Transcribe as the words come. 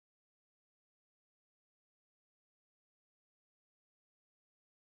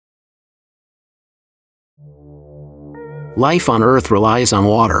Life on Earth relies on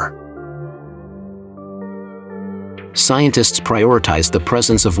water. Scientists prioritize the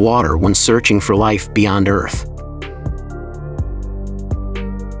presence of water when searching for life beyond Earth.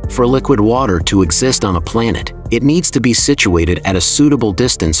 For liquid water to exist on a planet, it needs to be situated at a suitable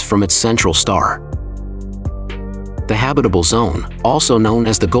distance from its central star. The habitable zone, also known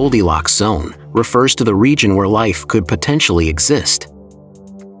as the Goldilocks zone, refers to the region where life could potentially exist.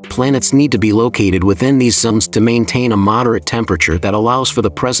 Planets need to be located within these zones to maintain a moderate temperature that allows for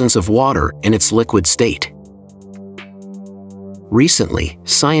the presence of water in its liquid state. Recently,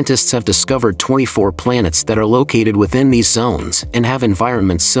 scientists have discovered 24 planets that are located within these zones and have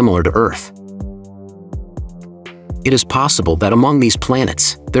environments similar to Earth. It is possible that among these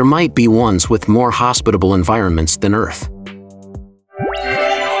planets, there might be ones with more hospitable environments than Earth.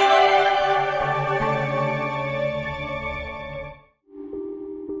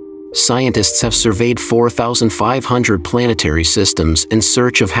 Scientists have surveyed 4,500 planetary systems in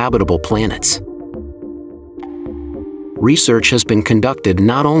search of habitable planets. Research has been conducted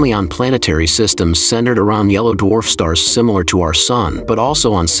not only on planetary systems centered around yellow dwarf stars similar to our Sun, but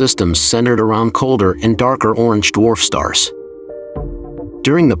also on systems centered around colder and darker orange dwarf stars.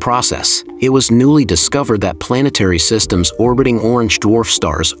 During the process, it was newly discovered that planetary systems orbiting orange dwarf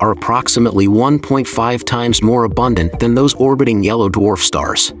stars are approximately 1.5 times more abundant than those orbiting yellow dwarf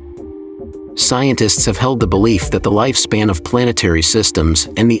stars. Scientists have held the belief that the lifespan of planetary systems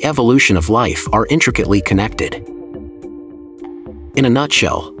and the evolution of life are intricately connected. In a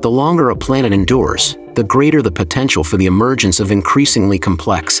nutshell, the longer a planet endures, the greater the potential for the emergence of increasingly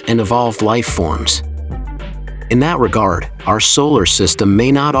complex and evolved life forms. In that regard, our solar system may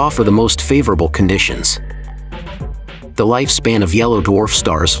not offer the most favorable conditions. The lifespan of yellow dwarf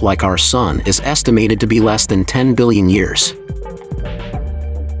stars like our Sun is estimated to be less than 10 billion years.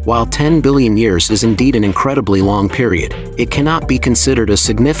 While 10 billion years is indeed an incredibly long period, it cannot be considered a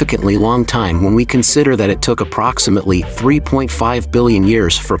significantly long time when we consider that it took approximately 3.5 billion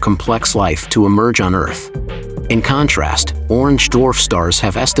years for complex life to emerge on Earth. In contrast, orange dwarf stars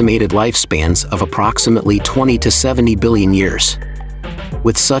have estimated lifespans of approximately 20 to 70 billion years.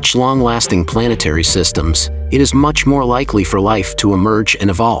 With such long-lasting planetary systems, it is much more likely for life to emerge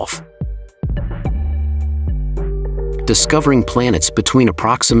and evolve. Discovering planets between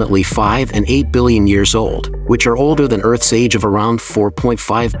approximately 5 and 8 billion years old, which are older than Earth's age of around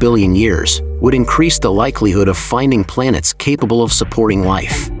 4.5 billion years, would increase the likelihood of finding planets capable of supporting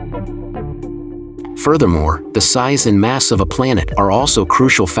life. Furthermore, the size and mass of a planet are also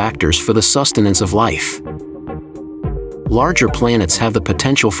crucial factors for the sustenance of life. Larger planets have the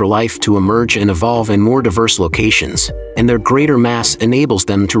potential for life to emerge and evolve in more diverse locations, and their greater mass enables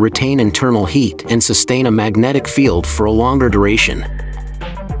them to retain internal heat and sustain a magnetic field for a longer duration.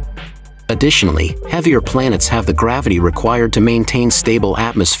 Additionally, heavier planets have the gravity required to maintain stable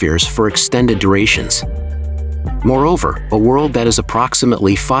atmospheres for extended durations. Moreover, a world that is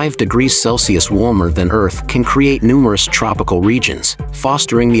approximately 5 degrees Celsius warmer than Earth can create numerous tropical regions,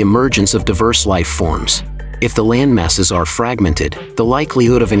 fostering the emergence of diverse life forms. If the landmasses are fragmented, the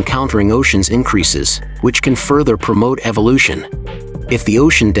likelihood of encountering oceans increases, which can further promote evolution. If the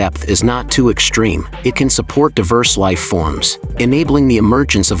ocean depth is not too extreme, it can support diverse life forms, enabling the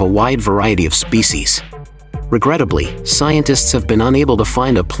emergence of a wide variety of species. Regrettably, scientists have been unable to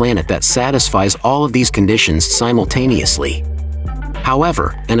find a planet that satisfies all of these conditions simultaneously.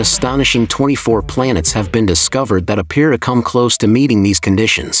 However, an astonishing 24 planets have been discovered that appear to come close to meeting these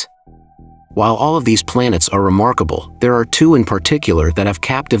conditions. While all of these planets are remarkable, there are two in particular that have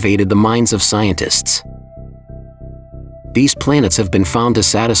captivated the minds of scientists. These planets have been found to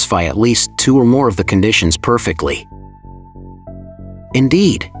satisfy at least 2 or more of the conditions perfectly.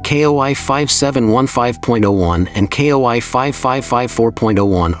 Indeed, KOI 5715.01 and KOI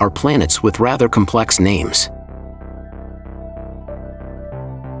 5554.01 are planets with rather complex names.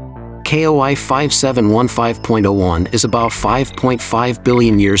 KOI 5715.01 is about 5.5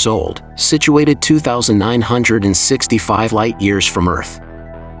 billion years old, situated 2,965 light-years from Earth.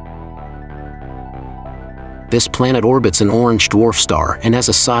 This planet orbits an orange dwarf star and has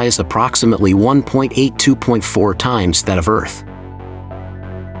a size approximately 1.82.4 times that of Earth.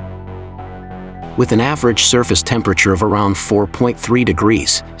 With an average surface temperature of around 4.3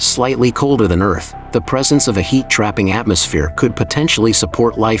 degrees, slightly colder than Earth, the presence of a heat-trapping atmosphere could potentially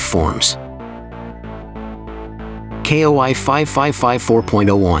support life forms. KOI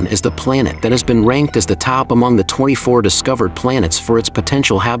 5554.01 is the planet that has been ranked as the top among the 24 discovered planets for its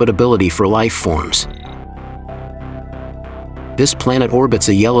potential habitability for life forms. This planet orbits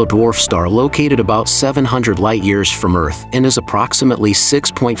a yellow dwarf star located about 700 light-years from Earth and is approximately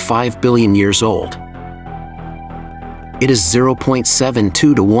 6.5 billion years old. It is 0.72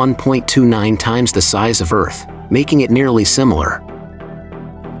 to 1.29 times the size of Earth, making it nearly similar.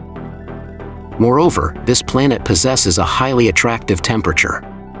 Moreover, this planet possesses a highly attractive temperature.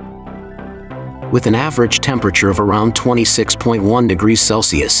 With an average temperature of around 26.1 degrees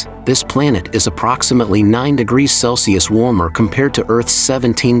Celsius, this planet is approximately 9 degrees Celsius warmer compared to Earth's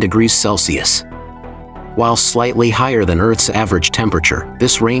 17 degrees Celsius. While slightly higher than Earth's average temperature,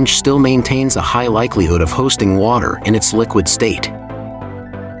 this range still maintains a high likelihood of hosting water in its liquid state.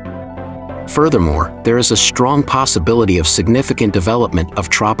 Furthermore, there is a strong possibility of significant development of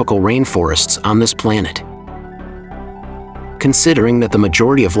tropical rainforests on this planet. Considering that the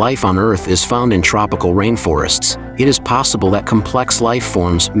majority of life on Earth is found in tropical rainforests, it is possible that complex life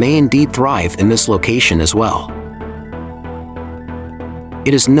forms may indeed thrive in this location as well.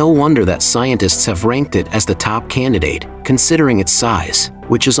 It is no wonder that scientists have ranked it as the top candidate, considering its size,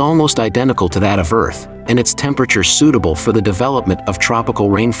 which is almost identical to that of Earth, and its temperature suitable for the development of tropical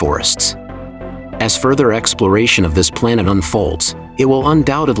rainforests. As further exploration of this planet unfolds, it will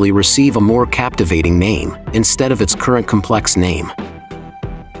undoubtedly receive a more captivating name, instead of its current complex name.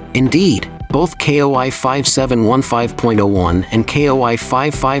 Indeed, both KOI 5715.01 and KOI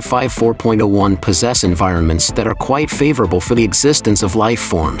 5554.01 possess environments that are quite favorable for the existence of life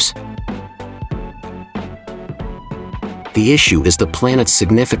forms. The issue is the planet's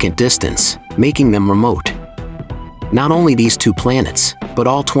significant distance, making them remote. Not only these two planets, but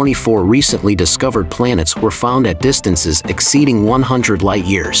all 24 recently discovered planets were found at distances exceeding 100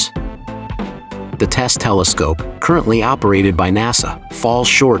 light-years. The TESS telescope, currently operated by NASA, falls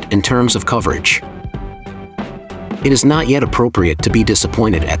short in terms of coverage. It is not yet appropriate to be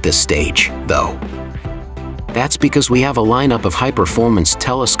disappointed at this stage, though. That's because we have a lineup of high-performance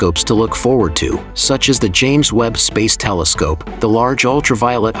telescopes to look forward to, such as the James Webb Space Telescope, the Large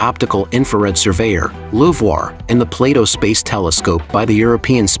Ultraviolet Optical Infrared Surveyor, LUVOIR, and the Plato Space Telescope by the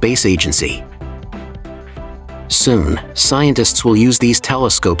European Space Agency. Soon, scientists will use these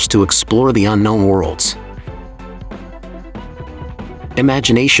telescopes to explore the unknown worlds.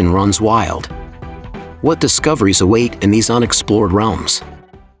 Imagination runs wild. What discoveries await in these unexplored realms?